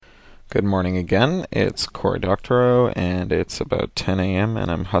Good morning again. It's Cory Doctorow, and it's about 10 a.m., and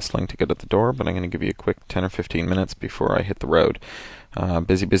I'm hustling to get at the door, but I'm going to give you a quick 10 or 15 minutes before I hit the road.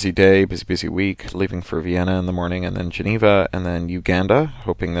 Busy day, busy week, leaving for Vienna in the morning, and then Geneva, and then Uganda,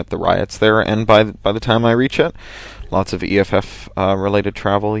 hoping that the riots there end by the time I reach it. Lots of EFF-related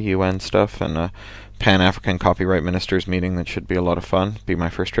travel, UN stuff, and Pan-African Copyright Ministers meeting that should be a lot of fun. Be my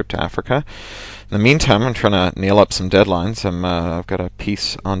first trip to Africa. In the meantime, I'm trying to nail up some deadlines. I've got a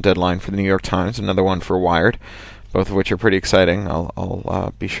piece on deadline for the New York Times, another one for Wired, both of which are pretty exciting.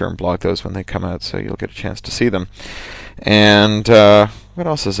 I'll be sure and blog those when they come out, so you'll get a chance to see them. And what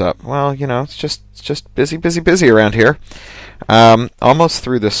else is up? Well, it's just busy around here. Almost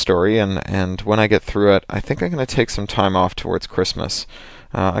through this story, and when I get through it, I think I'm going to take some time off towards Christmas.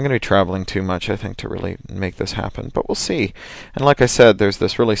 I'm going to be traveling too much, I think, to really make this happen, but we'll see. And like I said, there's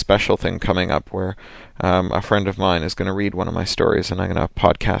this really special thing coming up where a friend of mine is going to read one of my stories, and I'm going to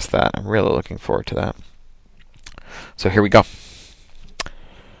podcast that. I'm really looking forward to that. So here we go.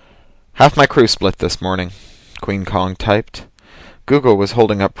 Half my crew split this morning, Queen Kong typed. Google was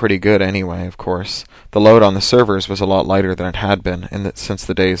holding up pretty good anyway, of course. The load on the servers was a lot lighter than it had been since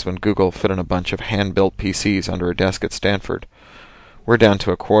the days when Google fit in a bunch of hand-built PCs under a desk at Stanford. We're down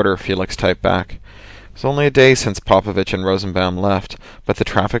to a quarter, Felix typed back. It was only a day since Popovich and Rosenbaum left, but the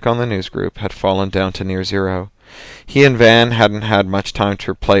traffic on the newsgroup had fallen down to near zero. He and Van hadn't had much time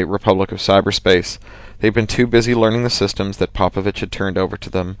to play Republic of Cyberspace. They'd been too busy learning the systems that Popovich had turned over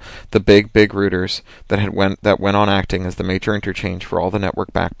to them, the big routers that went on acting as the major interchange for all the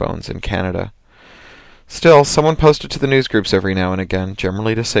network backbones in Canada. Still, someone posted to the newsgroups every now and again,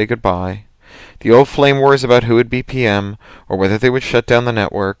 generally to say goodbye. The old flame wars about who would be PM, or whether they would shut down the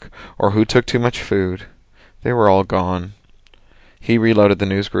network, or who took too much food, they were all gone. He reloaded the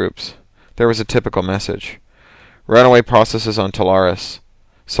newsgroups. There was a typical message. Runaway processes on Solaris.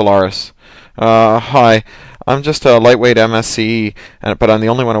 Hi. I'm just a lightweight MSCE, but I'm the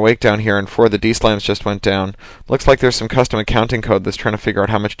only one awake down here, and 4 of the D-slams just went down. Looks like there's some custom accounting code that's trying to figure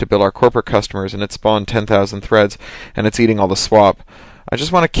out how much to bill our corporate customers, and it spawned 10,000 threads, and it's eating all the swap. I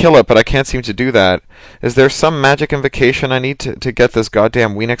just want to kill it, but I can't seem to do that. Is there some magic invocation I need to get this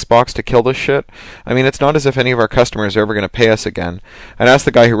goddamn Weenix box to kill this shit? I mean, it's not as if any of our customers are ever going to pay us again. I'd asked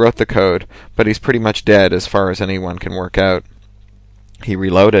the guy who wrote the code, but he's pretty much dead as far as anyone can work out. He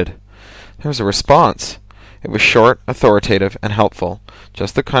reloaded. There was a response. It was short, authoritative, and helpful.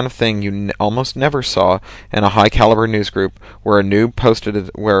 Just the kind of thing you almost never saw in a high-caliber newsgroup when a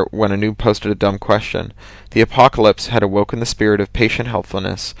noob posted a dumb question. The apocalypse had awoken the spirit of patient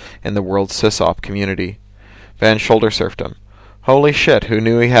helpfulness in the world's sysop community. Van shoulder surfed him. Holy shit! Who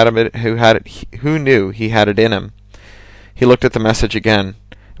knew he had it in him? He looked at the message again.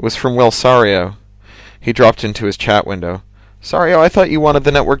 It was from Will Sario. He dropped into his chat window. Sario, I thought you wanted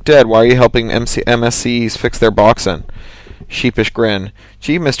the network dead. Why are you helping MSCEs fix their boxin'? Sheepish grin.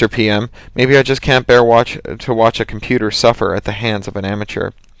 Gee, Mr. PM, maybe I just can't bear to watch a computer suffer at the hands of an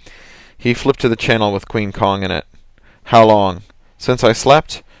amateur. He flipped to the channel with Queen Kong in it. How long? Since I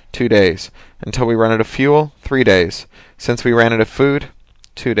slept? 2 days. Until we ran out of fuel? 3 days. Since we ran out of food?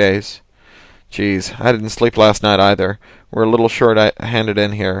 2 days. Geez, I didn't sleep last night either. We're a little short-handed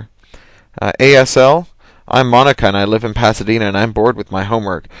in here. ASL? I'm Monica, and I live in Pasadena, and I'm bored with my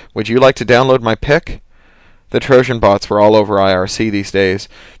homework. Would you like to download my pic? The Trojan bots were all over IRC these days,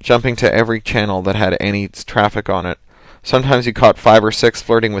 jumping to every channel that had any traffic on it. Sometimes you caught 5 or 6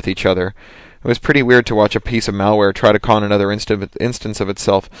 flirting with each other. It was pretty weird to watch a piece of malware try to con another instance of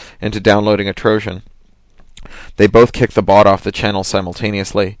itself into downloading a Trojan. They both kicked the bot off the channel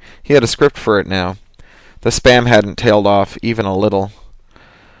simultaneously. He had a script for it now. The spam hadn't tailed off even a little.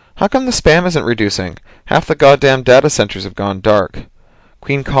 How come the spam isn't reducing? Half the goddamn data centers have gone dark.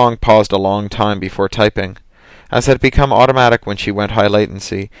 Queen Kong paused a long time before typing. As had become automatic when she went high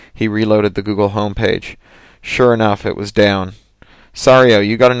latency, he reloaded the Google homepage. Sure enough, it was down. Sario,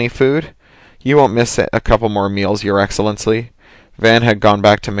 you got any food? You won't miss a couple more meals, Your Excellency. Van had gone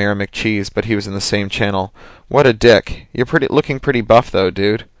back to Mayor McCheese, but he was in the same channel. What a dick. You're looking pretty buff, though,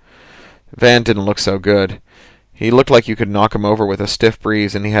 dude. Van didn't look so good. He looked like you could knock him over with a stiff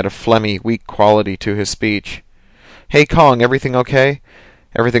breeze, and he had a phlegmy, weak quality to his speech. Hey, Kong, everything okay?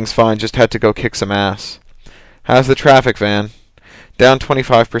 Everything's fine, just had to go kick some ass. How's the traffic, Van? Down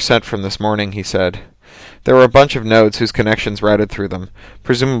 25% from this morning, he said. There were a bunch of nodes whose connections routed through them.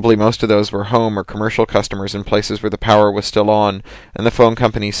 Presumably most of those were home or commercial customers in places where the power was still on, and the phone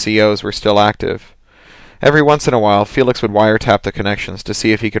company's COs were still active. Every once in a while, Felix would wiretap the connections to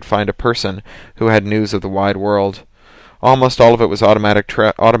see if he could find a person who had news of the wide world. Almost all of it was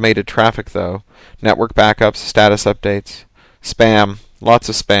automated traffic, though. Network backups, status updates. Spam. Lots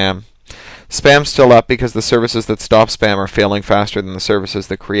of spam. Spam's still up because the services that stop spam are failing faster than the services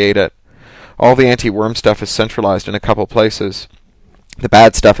that create it. All the anti-worm stuff is centralized in a couple places. The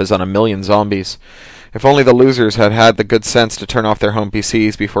bad stuff is on a million zombies. If only the losers had had the good sense to turn off their home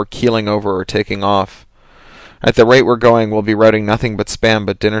PCs before keeling over or taking off. At the rate we're going, we'll be routing nothing but spam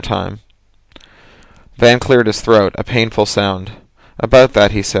but dinner time. Van cleared his throat, a painful sound. About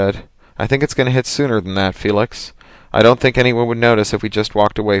that, he said. I think it's going to hit sooner than that, Felix. I don't think anyone would notice if we just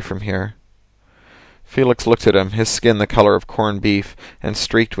walked away from here. Felix looked at him, his skin the color of corned beef, and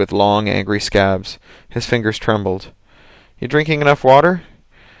streaked with long, angry scabs. His fingers trembled. You drinking enough water?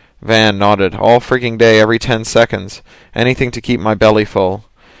 Van nodded. All frigging day, every 10 seconds. Anything to keep my belly full.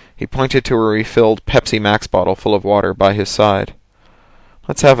 He pointed to a refilled Pepsi Max bottle full of water by his side.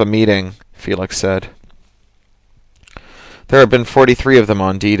 Let's have a meeting, Felix said. There had been 43 of them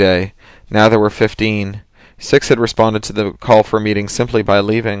on D-Day. Now there were 15. 6 had responded to the call for a meeting simply by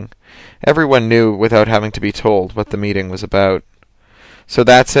leaving. Everyone knew, without having to be told, what the meeting was about. So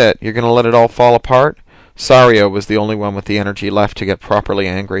that's it. You're going to let it all fall apart? Sario was the only one with the energy left to get properly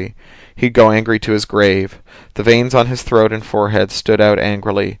angry. He'd go angry to his grave. The veins on his throat and forehead stood out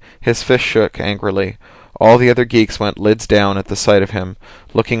angrily. His fist shook angrily. All the other geeks went lids down at the sight of him,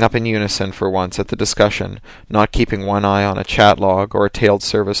 looking up in unison for once at the discussion, not keeping one eye on a chat log or a tailed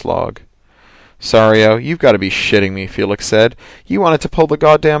service log. Sario, you've got to be shitting me, Felix said. You wanted to pull the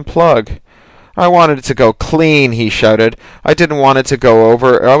goddamn plug. I wanted it to go clean, he shouted. I didn't want it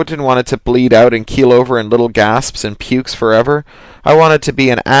to bleed out and keel over in little gasps and pukes forever. I wanted it to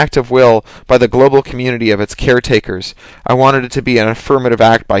be an act of will by the global community of its caretakers. I wanted it to be an affirmative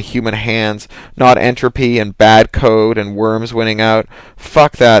act by human hands, not entropy and bad code and worms winning out.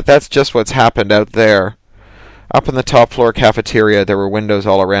 Fuck that. That's just what's happened out there. Up in the top-floor cafeteria there were windows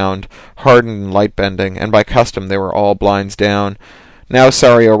all around, hardened and light-bending, and by custom they were all blinds down. Now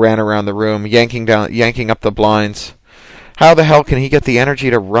Sario ran around the room, yanking up the blinds. How the hell can he get the energy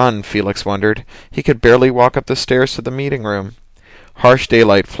to run, Felix wondered. He could barely walk up the stairs to the meeting room. Harsh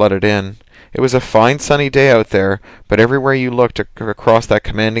daylight flooded in. It was a fine sunny day out there, but everywhere you looked across that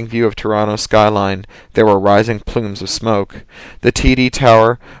commanding view of Toronto's skyline, there were rising plumes of smoke. The TD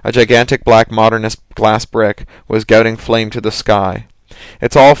Tower, a gigantic black modernist glass brick, was gouting flame to the sky.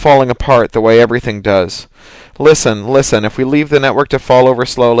 It's all falling apart the way everything does. Listen, if we leave the network to fall over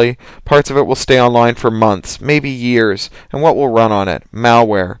slowly, parts of it will stay online for months, maybe years, and what will run on it?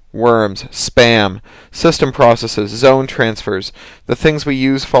 Malware, worms, spam, system processes, zone transfers. The things we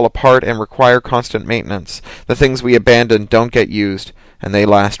use fall apart and require constant maintenance. The things we abandon don't get used, and they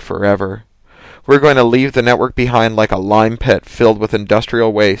last forever. We're going to leave the network behind like a lime pit filled with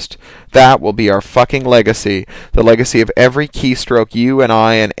industrial waste. That will be our fucking legacy. The legacy of every keystroke you and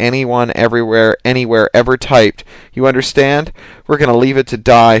I and anyone everywhere, anywhere ever typed. You understand? We're going to leave it to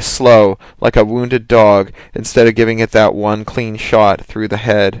die slow, like a wounded dog, instead of giving it that one clean shot through the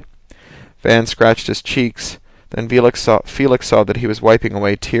head. Van scratched his cheeks. Then Felix saw that he was wiping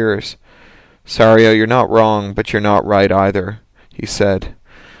away tears. Sario, you're not wrong, but you're not right either, he said.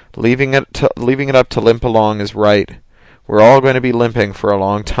 Leaving it up to limp along is right. We're all going to be limping for a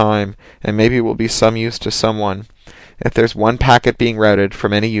long time, and maybe it will be some use to someone. If there's one packet being routed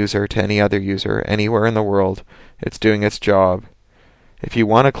from any user to any other user anywhere in the world, it's doing its job. If you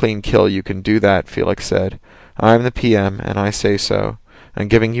want a clean kill, you can do that, Felix said. I'm the PM, and I say so. I'm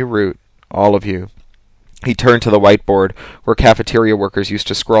giving you root, all of you. He turned to the whiteboard, where cafeteria workers used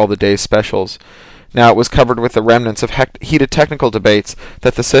to scrawl the day's specials. Now it was covered with the remnants of heated technical debates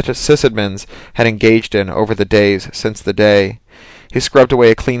that the sysadmins had engaged in over the days since the day. He scrubbed away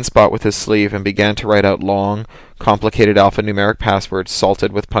a clean spot with his sleeve and began to write out long, complicated alphanumeric passwords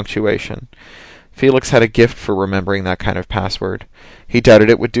salted with punctuation. Felix had a gift for remembering that kind of password. He doubted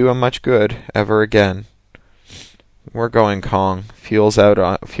it would do him much good ever again. We're going, Kong. Fuel's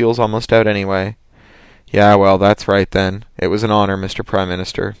almost out anyway. Yeah, well, that's right then. It was an honor, Mr. Prime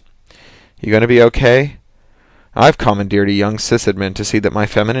Minister. You going to be okay? I've commandeered a young sysadmin to see to my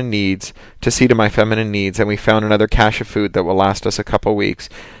feminine needs, and we found another cache of food that will last us a couple weeks,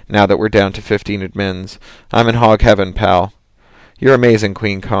 now that we're down to 15 admins. I'm in hog heaven, pal. You're amazing,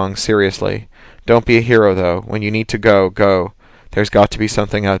 Queen Kong, seriously. Don't be a hero, though. When you need to go, go. There's got to be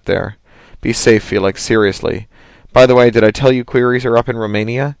something out there. Be safe, Felix, seriously. By the way, did I tell you queries are up in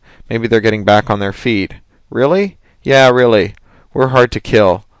Romania? Maybe they're getting back on their feet. Really? Yeah, really. We're hard to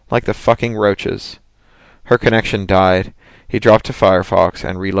kill. Like the fucking roaches. Her connection died. He dropped to Firefox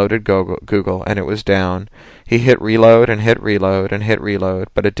and reloaded Google, and it was down. He hit reload and hit reload and hit reload,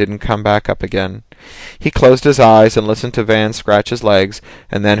 but it didn't come back up again. He closed his eyes and listened to Van scratch his legs,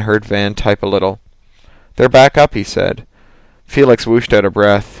 and then heard Van type a little. They're back up, he said. Felix whooshed out a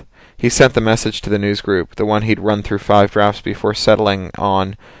breath. He sent the message to the news group, the one he'd run through 5 drafts before settling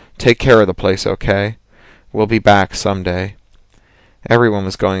on, "Take care of the place, okay? We'll be back someday." Everyone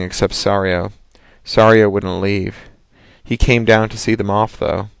was going except Sario. Sario wouldn't leave. He came down to see them off,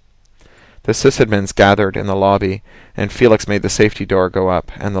 though. The Sysadmins gathered in the lobby, and Felix made the safety door go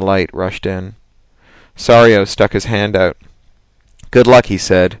up, and the light rushed in. Sario stuck his hand out. "Good luck," he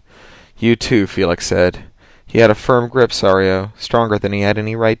said. "You too," Felix said. He had a firm grip, Sario, stronger than he had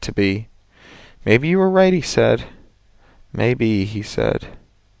any right to be. "Maybe you were right," he said. "Maybe," he said.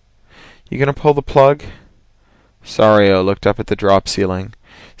 "You gonna pull the plug?" Sario looked up at the drop ceiling,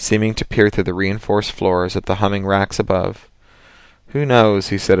 seeming to peer through the reinforced floors at the humming racks above. "Who knows,"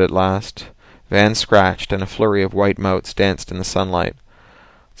 he said at last. Van scratched, and a flurry of white motes danced in the sunlight.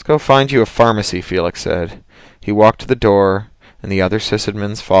 "Let's go find you a pharmacy," Felix said. He walked to the door, and the other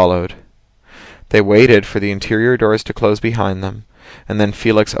Sysadmins followed. They waited for the interior doors to close behind them, and then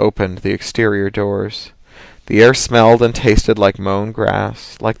Felix opened the exterior doors. The air smelled and tasted like mown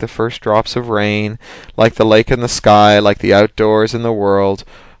grass, like the first drops of rain, like the lake in the sky, like the outdoors in the world,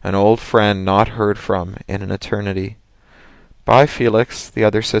 an old friend not heard from in an eternity. "Bye, Felix," the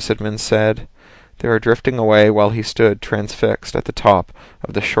other Sysadmin said. They were drifting away while he stood transfixed at the top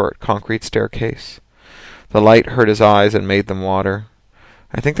of the short concrete staircase. The light hurt his eyes and made them water.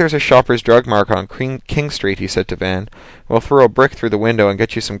 "I think there's a Shoppers Drug Mart on King Street," he said to Van. "We'll throw a brick through the window and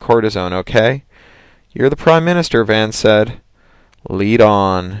get you some cortisone, okay?" "You're the Prime Minister," Van said. "Lead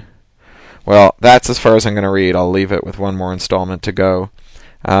on." Well, that's as far as I'm going to read. I'll leave it with one more installment to go.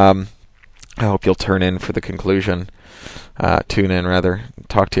 I hope you'll tune in for the conclusion. Talk to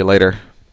you later.